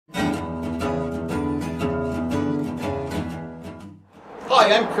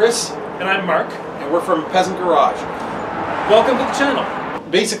Hi, I'm Chris. And I'm Mark. And we're from Peasant Garage. Welcome to the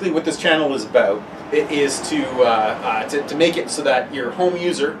channel. Basically what this channel is about is to make it so that your home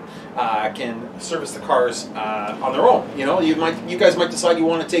user can service the cars on their own. You know, you guys might decide you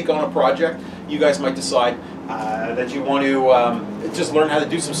want to take on a project. You guys might decide that you want to just learn how to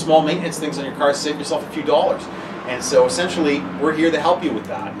do some small maintenance things on your car, save yourself a few dollars. And so essentially, we're here to help you with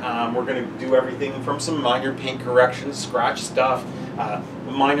that. We're going to do everything from some minor paint corrections, scratch stuff,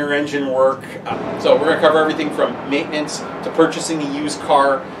 minor engine work. So we're going to cover everything from maintenance to purchasing a used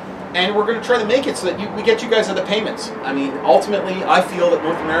car. And we're going to try to make it so that we get you guys into payments. I mean, ultimately, I feel that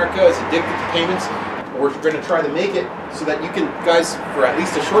North America is addicted to payments. We're going to try to make it so that you can, guys, for at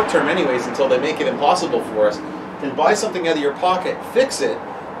least a short term anyways, until they make it impossible for us, can buy something out of your pocket, fix it,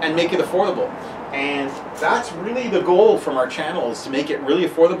 and make it affordable. And that's really the goal from our channel, is to make it really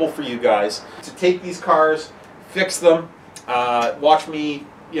affordable for you guys to take these cars, fix them, watch me,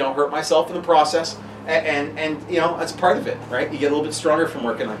 hurt myself in the process, and that's part of it, right? You get a little bit stronger from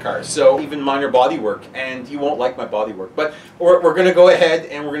working on cars. So even minor body work, and you won't like my body work, but we're going to go ahead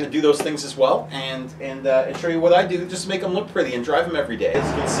and we're going to do those things as well, and show you what I do just to make them look pretty and drive them every day. As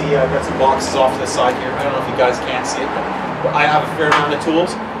you can see, I've got some boxes off to the side here. I don't know if you guys can't see it, but I have a fair amount of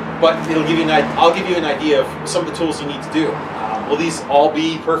tools. But it'll give you I'll give you an idea of some of the tools you need to do. Will these all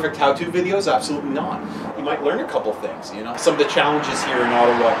be perfect how-to videos? Absolutely not. You might learn a couple things. Some of the challenges here in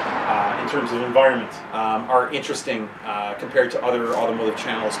Ottawa in terms of environment are interesting compared to other automotive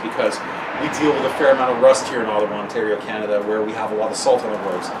channels, because we deal with a fair amount of rust here in Ottawa, Ontario, Canada, where we have a lot of salt on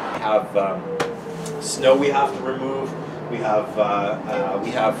the roads. We have snow we have to remove. We have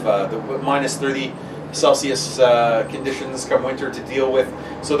the minus 30 Celsius conditions come winter to deal with.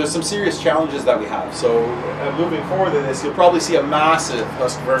 So there's some serious challenges that we have. So moving forward in this, you'll probably see a massive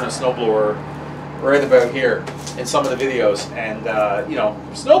Husqvarna snowblower right about here in some of the videos. And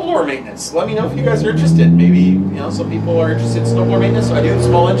snowblower maintenance. Let me know if you guys are interested. Maybe some people are interested in snowblower maintenance. I do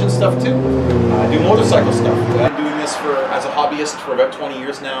small engine stuff too. I do motorcycle stuff. I've been doing this as a hobbyist for about 20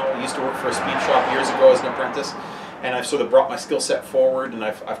 years now. I used to work for a speed shop years ago as an apprentice. And I've sort of brought my skill set forward, and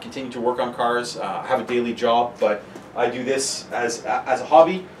I've continued to work on cars. I have a daily job, but I do this as a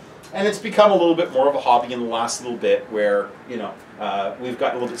hobby, and it's become a little bit more of a hobby in the last little bit, where we've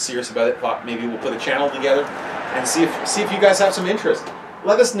gotten a little bit serious about it. Thought maybe we'll put a channel together and see if you guys have some interest.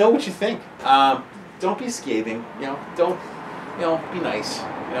 Let us know what you think. Don't be scathing. Don't be nice.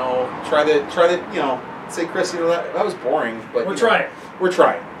 Try to say, Chris, that was boring, but we're trying. We're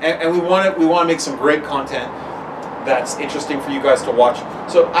trying, and we want to make some great content that's interesting for you guys to watch.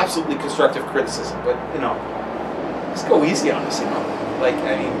 So absolutely constructive criticism, but just go easy on us.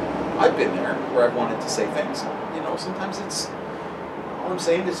 I've been there where I've wanted to say things. Sometimes all I'm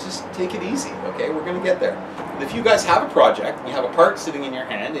saying is just take it easy. Okay, we're gonna get there. And if you guys have a project, and you have a part sitting in your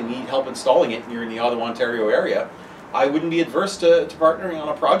hand and need help installing it, and you're in the Ottawa, Ontario area, I wouldn't be adverse to partnering on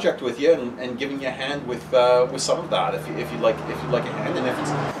a project with you and giving you a hand with some of that if you'd like a hand.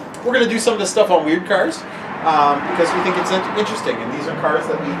 And we're gonna do some of this stuff on weird cars. Because we think it's interesting, and these are cars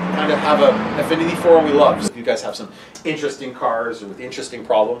that we kind of have an affinity for and we love. So if you guys have some interesting cars or with interesting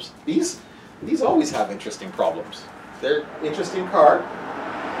problems, these always have interesting problems. They're an interesting car,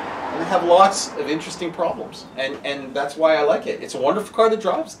 and they have lots of interesting problems, and that's why I like it. It's a wonderful car to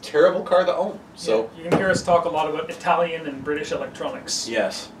drive, it's a terrible car to own. So yeah, you can hear us talk a lot about Italian and British electronics.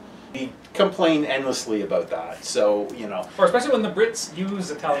 Yes. We complain endlessly about that, so Or especially when the Brits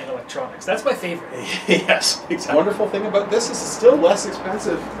use Italian electronics. That's my favorite. Yes, exactly. The wonderful thing about this is it's still less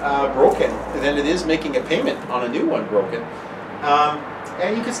expensive broken than it is making a payment on a new one broken,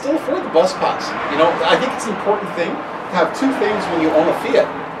 and you can still afford the bus pass. I think it's an important thing to have two things when you own a Fiat: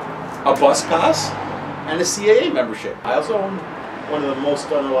 a bus pass and a CAA membership. I also own one of the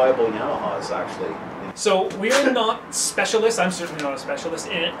most unreliable Yamahas, actually. So we're not specialists, I'm certainly not a specialist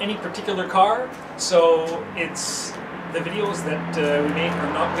in any particular car, so the videos that we make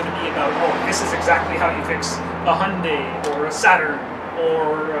are not going to be about, oh, this is exactly how you fix a Hyundai or a Saturn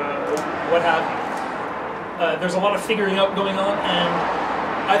or what have you. There's a lot of figuring out going on, and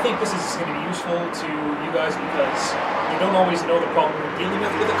I think this is going to be useful to you guys because you don't always know the problem you're dealing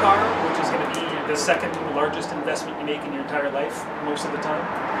with a car, which is going to be the second largest investment you make in your entire life most of the time.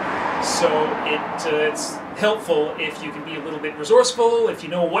 So it's helpful if you can be a little bit resourceful, if you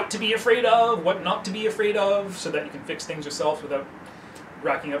know what to be afraid of, what not to be afraid of, so that you can fix things yourself without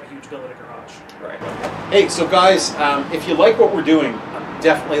racking up a huge bill at a garage. Right. Hey, so guys, if you like what we're doing,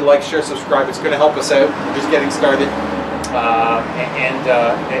 definitely like, share, subscribe. It's going to help us out. We're just getting started. And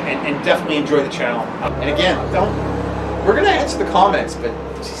definitely enjoy the channel. And again, we're going to answer the comments, but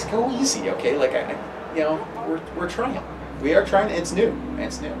just go easy, okay? We're trying. We are trying. It's new.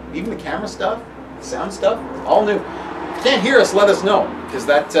 It's new. Even the camera stuff, sound stuff, all new. If you can't hear us, let us know, because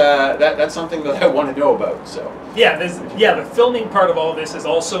that's something that I want to know about. So yeah, the filming part of all this is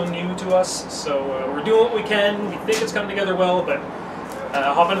also new to us. So we're doing what we can. We think it's coming together well, but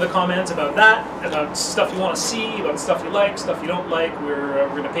hop into the comments about that, about stuff you want to see, about stuff you like, stuff you don't like. We're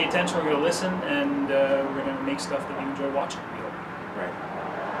going to pay attention. We're going to listen, and we're going to make stuff that you enjoy watching. right.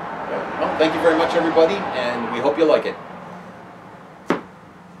 Well, thank you very much, everybody, and we hope you like it.